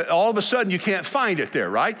 All of a sudden you can't find it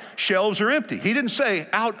there, right? Shelves are empty. He didn't say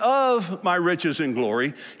out of my riches and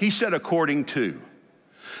glory. He said according to,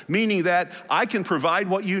 meaning that I can provide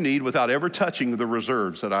what you need without ever touching the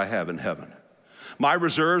reserves that I have in heaven. My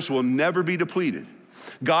reserves will never be depleted.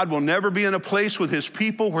 God will never be in a place with his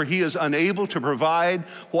people where he is unable to provide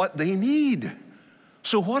what they need.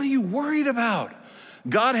 So what are you worried about?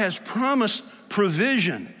 God has promised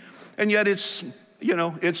provision, and yet it's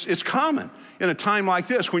common in a time like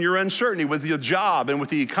this when you're uncertain with your job and with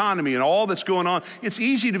the economy and all that's going on. It's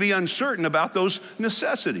easy to be uncertain about those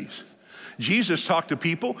necessities. Jesus talked to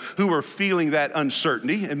people who were feeling that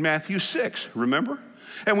uncertainty in Matthew 6, remember?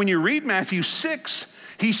 And when you read Matthew 6,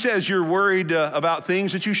 he says you're worried about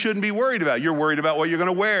things that you shouldn't be worried about. You're worried about what you're going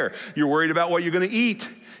to wear. You're worried about what you're going to eat.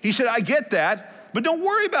 He said, I get that, but don't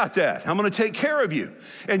worry about that. I'm going to take care of you.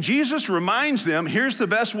 And Jesus reminds them, here's the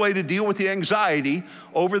best way to deal with the anxiety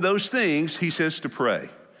over those things. He says to pray.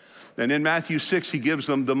 And in Matthew 6, he gives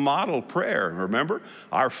them the model prayer. Remember,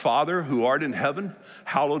 our Father who art in heaven,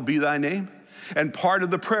 hallowed be thy name. And part of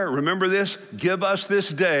the prayer, remember this, give us this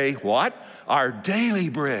day, what? Our daily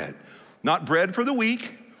bread. Not bread for the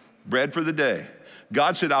week, bread for the day.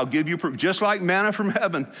 God said, I'll give you, just like manna from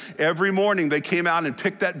heaven. Every morning they came out and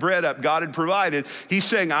picked that bread up God had provided. He's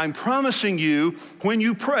saying, I'm promising you, when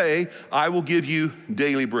you pray, I will give you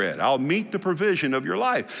daily bread. I'll meet the provision of your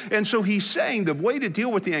life. And so he's saying the way to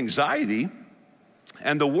deal with the anxiety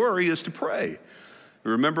and the worry is to pray.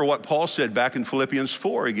 Remember what Paul said back in Philippians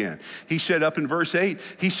 4 again. He said up in verse 8,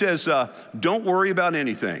 he says, don't worry about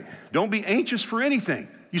anything. Don't be anxious for anything.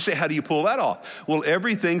 You say, how do you pull that off? Well,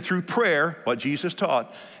 everything through prayer, what Jesus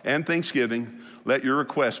taught, and thanksgiving, let your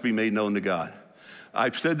requests be made known to God.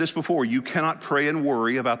 I've said this before, you cannot pray and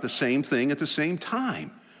worry about the same thing at the same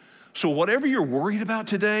time. So whatever you're worried about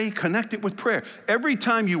today, connect it with prayer. Every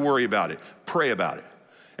time you worry about it, pray about it.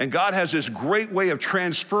 And God has this great way of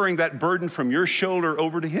transferring that burden from your shoulder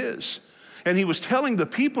over to his. And he was telling the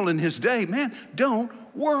people in his day, man, don't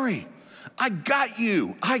worry. I got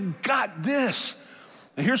you. I got this.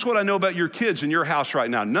 And here's what I know about your kids in your house right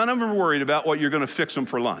now. None of them are worried about what you're going to fix them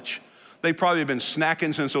for lunch. They probably have been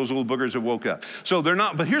snacking since those little boogers have woke up. So they're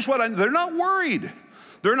not, but here's what they're not worried.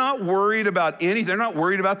 They're not worried about anything. They're not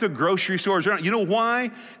worried about the grocery stores. You know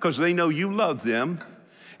why? Because they know you love them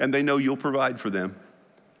and they know you'll provide for them.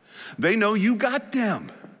 They know you got them.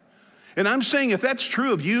 And I'm saying if that's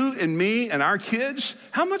true of you and me and our kids,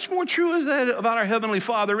 how much more true is that about our Heavenly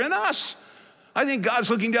Father and us? I think God's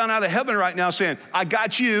looking down out of heaven right now saying, I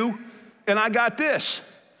got you and I got this.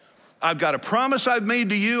 I've got a promise I've made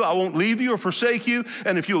to you. I won't leave you or forsake you.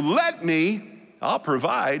 And if you'll let me, I'll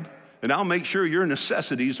provide. And I'll make sure your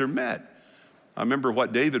necessities are met. I remember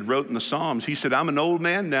what David wrote in the Psalms. He said, I'm an old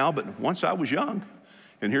man now, but once I was young.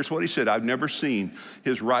 And here's what he said, I've never seen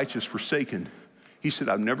his righteous forsaken. He said,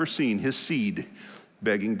 I've never seen his seed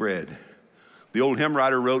begging bread. The old hymn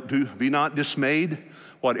writer wrote, be not dismayed,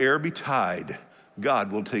 whate'er betide,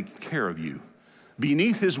 God will take care of you.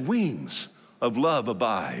 Beneath his wings of love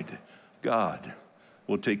abide, God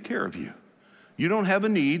will take care of you. You don't have a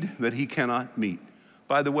need that he cannot meet.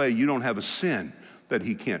 By the way, you don't have a sin that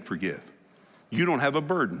he can't forgive. You don't have a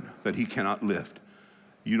burden that he cannot lift.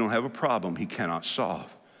 You don't have a problem he cannot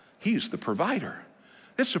solve. He's the provider.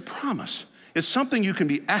 It's a promise. It's something you can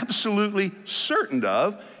be absolutely certain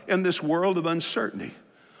of in this world of uncertainty.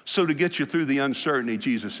 So to get you through the uncertainty,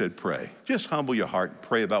 Jesus said, pray. Just humble your heart and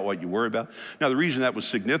pray about what you worry about. Now, the reason that was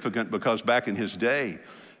significant because back in his day,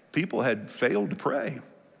 people had failed to pray.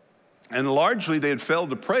 And largely they had failed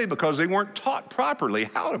to pray because they weren't taught properly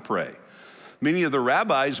how to pray. Many of the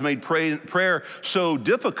rabbis made prayer so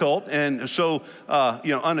difficult and so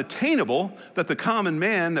unattainable that the common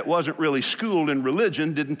man that wasn't really schooled in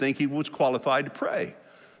religion didn't think he was qualified to pray.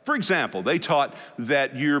 For example, they taught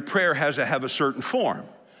that your prayer has to have a certain form.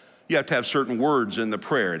 You have to have certain words in the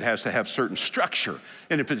prayer. It has to have certain structure.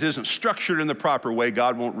 And if it isn't structured in the proper way,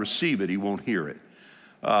 God won't receive it. He won't hear it.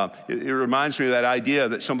 It reminds me of that idea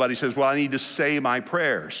that somebody says, well, I need to say my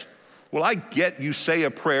prayers. Well, I get you say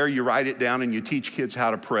a prayer, you write it down, and you teach kids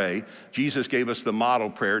how to pray. Jesus gave us the model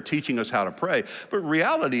prayer, teaching us how to pray. But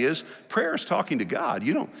reality is, prayer is talking to God.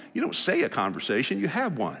 You don't say a conversation, you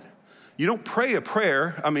have one. You don't pray a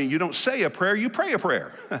prayer. You don't say a prayer, you pray a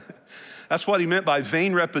prayer. That's what he meant by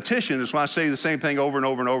vain repetition, is when I say the same thing over and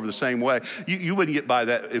over and over the same way. You wouldn't get by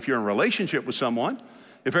that if you're in a relationship with someone.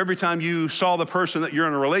 If every time you saw the person that you're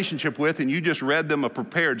in a relationship with and you just read them a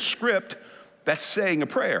prepared script, that's saying a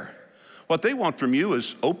prayer. What they want from you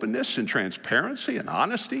is openness and transparency and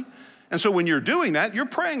honesty. And so when you're doing that, you're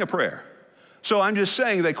praying a prayer. So I'm just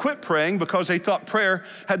saying they quit praying because they thought prayer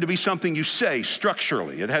had to be something you say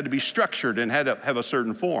structurally. It had to be structured and had to have a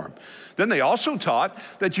certain form. Then they also taught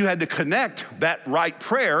that you had to connect that right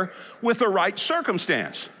prayer with the right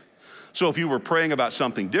circumstance. So if you were praying about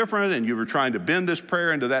something different and you were trying to bend this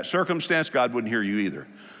prayer into that circumstance, God wouldn't hear you either.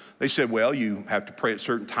 They said, well, you have to pray at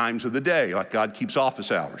certain times of the day, like God keeps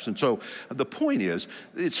office hours. And so the point is,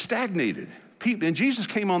 it's stagnated. And Jesus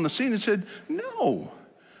came on the scene and said, no,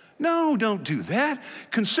 don't do that.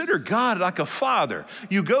 Consider God like a father.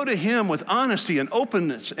 You go to him with honesty and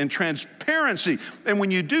openness and transparency. And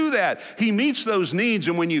when you do that, he meets those needs.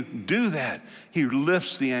 And when you do that, he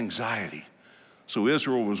lifts the anxiety. So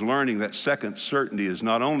Israel was learning that second certainty is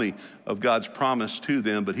not only of God's promise to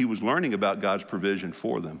them, but he was learning about God's provision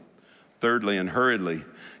for them. Thirdly and hurriedly,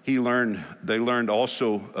 they learned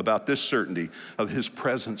also about this certainty of his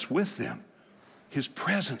presence with them. His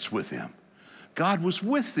presence with them. God was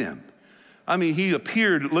with them. He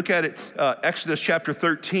appeared, look at it, Exodus chapter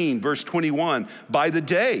 13, verse 21. By the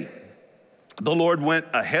day, the Lord went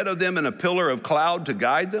ahead of them in a pillar of cloud to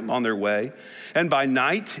guide them on their way, and by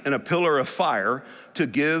night in a pillar of fire to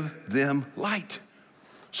give them light.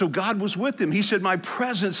 So God was with them. He said, my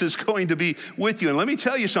presence is going to be with you. And let me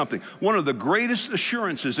tell you something. One of the greatest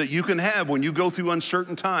assurances that you can have when you go through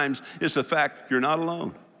uncertain times is the fact you're not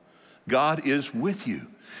alone. God is with you.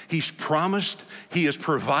 He's promised, he is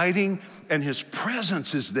providing, and his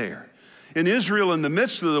presence is there. In Israel, in the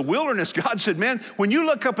midst of the wilderness, God said, man, when you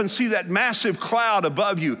look up and see that massive cloud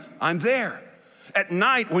above you, I'm there. At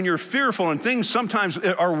night, when you're fearful and things sometimes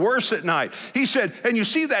are worse at night, he said, and you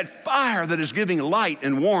see that fire that is giving light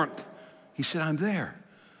and warmth, he said, I'm there.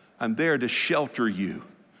 I'm there to shelter you.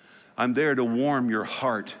 I'm there to warm your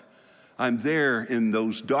heart. I'm there in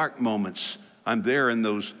those dark moments. I'm there in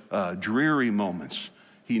those dreary moments.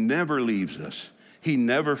 He never leaves us. He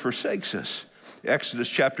never forsakes us. Exodus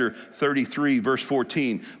chapter 33, verse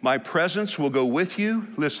 14, my presence will go with you.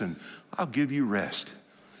 Listen, I'll give you rest.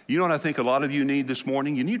 You know what I think a lot of you need this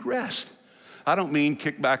morning? You need rest. I don't mean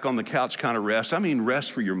kick back on the couch kind of rest. I mean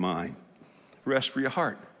rest for your mind, rest for your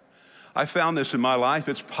heart. I found this in my life.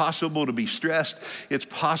 It's possible to be stressed. It's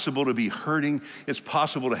possible to be hurting. It's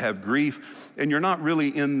possible to have grief, and you're not really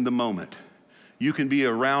in the moment. You can be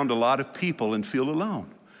around a lot of people and feel alone.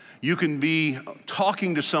 You can be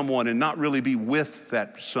talking to someone and not really be with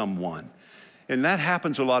that someone. And that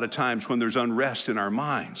happens a lot of times when there's unrest in our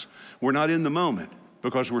minds. We're not in the moment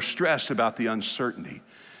because we're stressed about the uncertainty.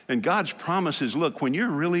 And God's promise is, look, when you're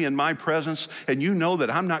really in my presence and you know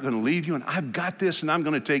that I'm not going to leave you and I've got this and I'm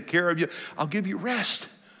going to take care of you, I'll give you rest.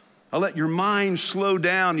 I'll let your mind slow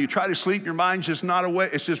down. You try to sleep, your mind's just not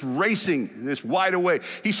awake. It's just racing. It's wide awake.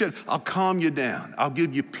 He said, I'll calm you down. I'll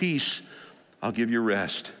give you peace. I'll give you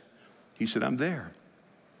rest. He said, I'm there.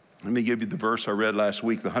 Let me give you the verse I read last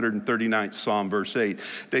week, the 139th Psalm, verse 8.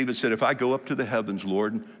 David said, if I go up to the heavens,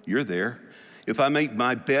 Lord, you're there. If I make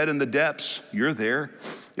my bed in the depths, you're there.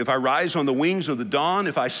 If I rise on the wings of the dawn,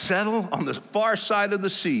 if I settle on the far side of the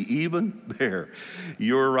sea, even there,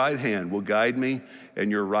 your right hand will guide me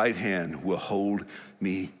and your right hand will hold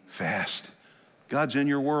me fast. God's in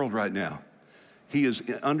your world right now. He is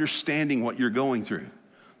understanding what you're going through.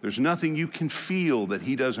 There's nothing you can feel that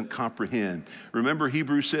he doesn't comprehend. Remember,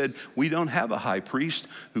 Hebrews said, we don't have a high priest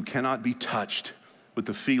who cannot be touched with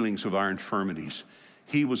the feelings of our infirmities.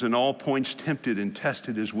 He was in all points tempted and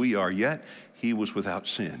tested as we are, yet he was without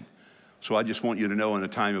sin. So I just want you to know in a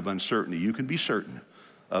time of uncertainty, you can be certain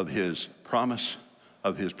of his promise,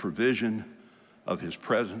 of his provision, of his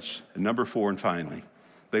presence. And number 4, and finally,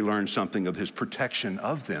 they learned something of his protection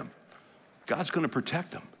of them. God's going to protect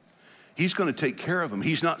them. He's going to take care of them.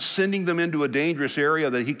 He's not sending them into a dangerous area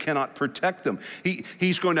that he cannot protect them.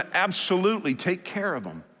 He's going to absolutely take care of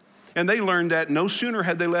them. And they learned that no sooner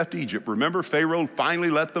had they left Egypt. Remember, Pharaoh finally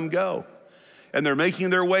let them go. And they're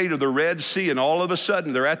making their way to the Red Sea, and all of a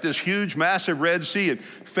sudden they're at this huge, massive Red Sea, and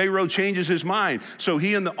Pharaoh changes his mind. So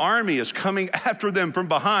he and the army is coming after them from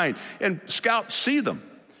behind, and scouts see them.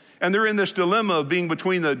 And they're in this dilemma of being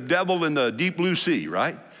between the devil and the deep blue sea,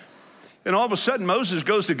 right? And all of a sudden, Moses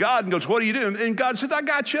goes to God and goes, what are you doing? And God says, I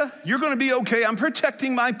got you. You're going to be okay. I'm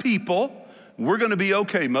protecting my people. We're going to be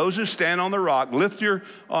okay. Moses, stand on the rock, lift your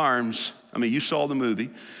arms. I mean, you saw the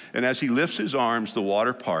movie. And as he lifts his arms, the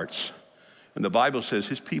water parts. And the Bible says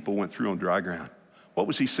his people went through on dry ground. What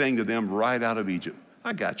was he saying to them right out of Egypt?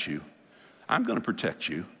 I got you. I'm going to protect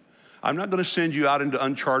you. I'm not going to send you out into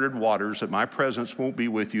uncharted waters, that my presence won't be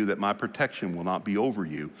with you, that my protection will not be over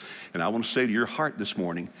you. And I want to say to your heart this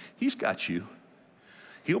morning, he's got you.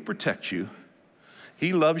 He'll protect you.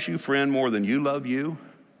 He loves you, friend, more than you love you.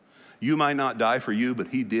 You might not die for you, but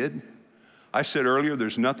he did. I said earlier,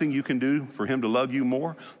 there's nothing you can do for him to love you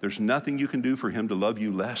more. There's nothing you can do for him to love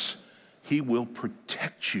you less. He will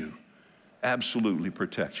protect you, absolutely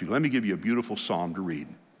protect you. Let me give you a beautiful psalm to read,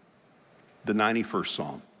 the 91st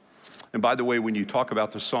Psalm. And by the way, when you talk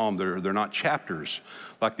about the psalm, they're not chapters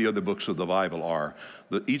like the other books of the Bible are.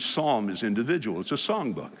 Each psalm is individual. It's a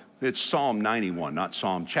songbook. It's Psalm 91, not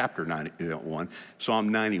Psalm chapter 91, Psalm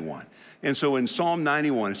 91. And so in Psalm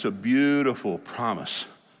 91, it's a beautiful promise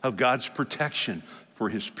of God's protection for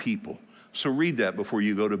his people. So read that before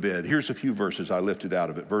you go to bed. Here's a few verses I lifted out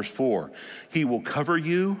of it. Verse 4, he will cover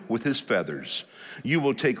you with his feathers. You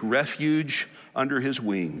will take refuge under his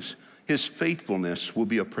wings. His faithfulness will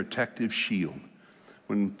be a protective shield.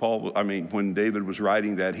 When David was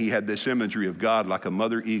writing that, he had this imagery of God like a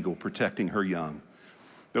mother eagle protecting her young.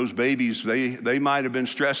 Those babies, they might have been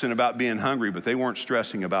stressing about being hungry, but they weren't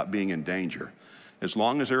stressing about being in danger. As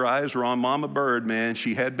long as their eyes were on Mama Bird, man,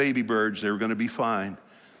 she had baby birds, they were going to be fine.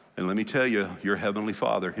 And let me tell you, your Heavenly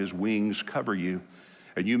Father, his wings cover you.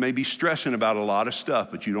 And you may be stressing about a lot of stuff,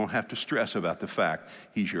 but you don't have to stress about the fact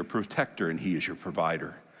he's your protector and he is your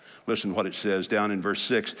provider. Listen what it says down in verse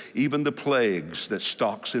 6. Even the plagues that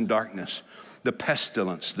stalks in darkness, the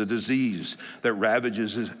pestilence, the disease that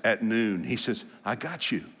ravages at noon. He says, I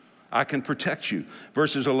got you. I can protect you.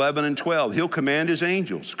 Verses 11 and 12, he'll command his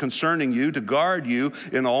angels concerning you to guard you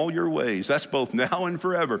in all your ways. That's both now and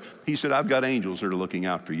forever. He said, I've got angels that are looking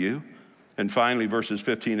out for you. And finally, verses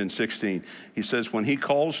 15 and 16, he says, when he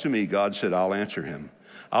calls to me, God said, I'll answer him.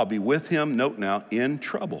 I'll be with him, note now, in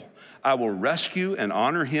trouble. I will rescue and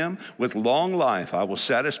honor him with long life. I will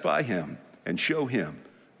satisfy him and show him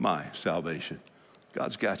my salvation.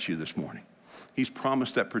 God's got you this morning. He's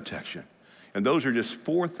promised that protection. And those are just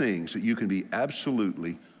 4 things that you can be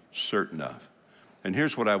absolutely certain of. And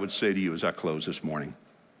here's what I would say to you as I close this morning.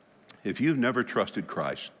 If you've never trusted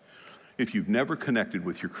Christ, if you've never connected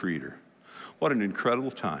with your Creator, what an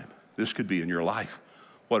incredible time this could be in your life.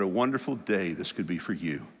 What a wonderful day this could be for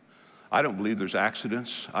you. I don't believe there's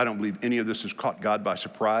accidents. I don't believe any of this has caught God by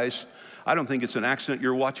surprise. I don't think it's an accident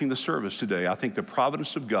you're watching the service today. I think the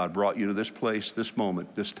providence of God brought you to this place, this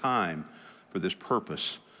moment, this time, for this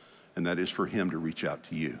purpose, and that is for Him to reach out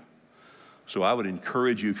to you. So I would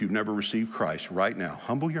encourage you, if you've never received Christ, right now,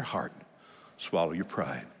 humble your heart, swallow your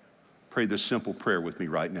pride. Pray this simple prayer with me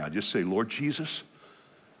right now. Just say, Lord Jesus,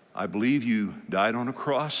 I believe you died on a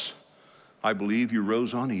cross. I believe you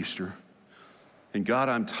rose on Easter. And God,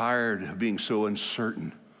 I'm tired of being so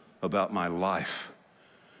uncertain about my life.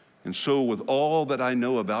 And so with all that I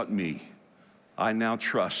know about me, I now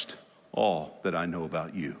trust all that I know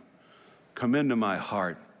about you. Come into my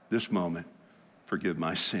heart this moment. Forgive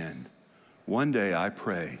my sin. One day I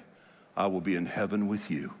pray I will be in heaven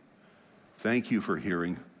with you. Thank you for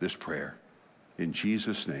hearing this prayer. In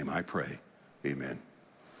Jesus' name I pray, amen.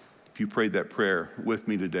 If you prayed that prayer with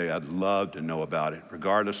me today, I'd love to know about it.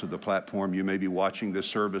 Regardless of the platform you may be watching this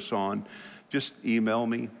service on, just email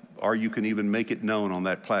me, or you can even make it known on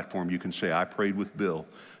that platform. You can say, I prayed with Bill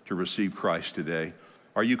to receive Christ today.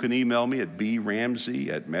 Or you can email me at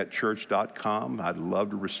bramsey@metchurch.com. I'd love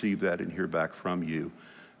to receive that and hear back from you.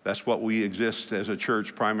 That's what we exist as a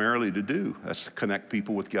church primarily to do. That's to connect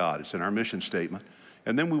people with God. It's in our mission statement.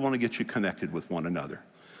 And then we want to get you connected with one another.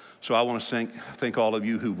 So I want to thank all of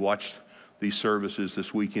you who've watched these services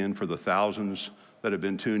this weekend, for the thousands that have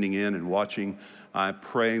been tuning in and watching. I'm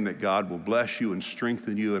praying that God will bless you and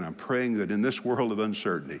strengthen you, and I'm praying that in this world of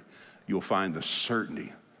uncertainty, you'll find the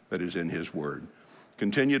certainty that is in His Word.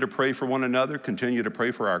 Continue to pray for one another. Continue to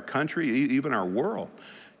pray for our country, even our world.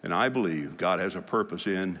 And I believe God has a purpose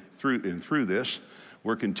through this.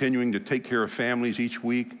 We're continuing to take care of families each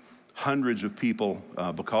week. Hundreds of people,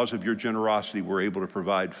 because of your generosity, we're able to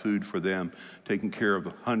provide food for them, taking care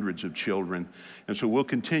of hundreds of children. And so we'll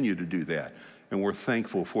continue to do that. And we're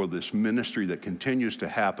thankful for this ministry that continues to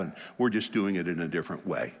happen. We're just doing it in a different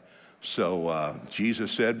way. So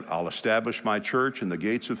Jesus said, I'll establish my church and the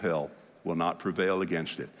gates of hell will not prevail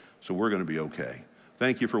against it. So we're going to be okay.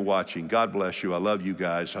 Thank you for watching. God bless you. I love you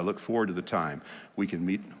guys. I look forward to the time we can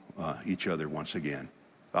meet each other once again.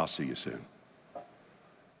 I'll see you soon.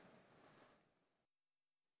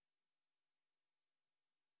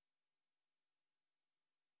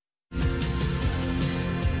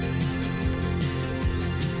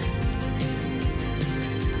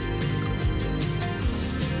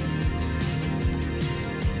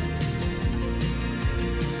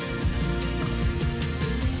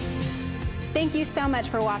 Thank you so much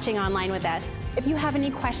for watching online with us. If you have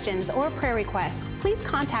any questions or prayer requests, please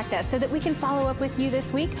contact us so that we can follow up with you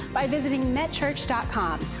this week by visiting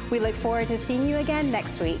metchurch.com. We look forward to seeing you again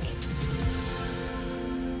next week.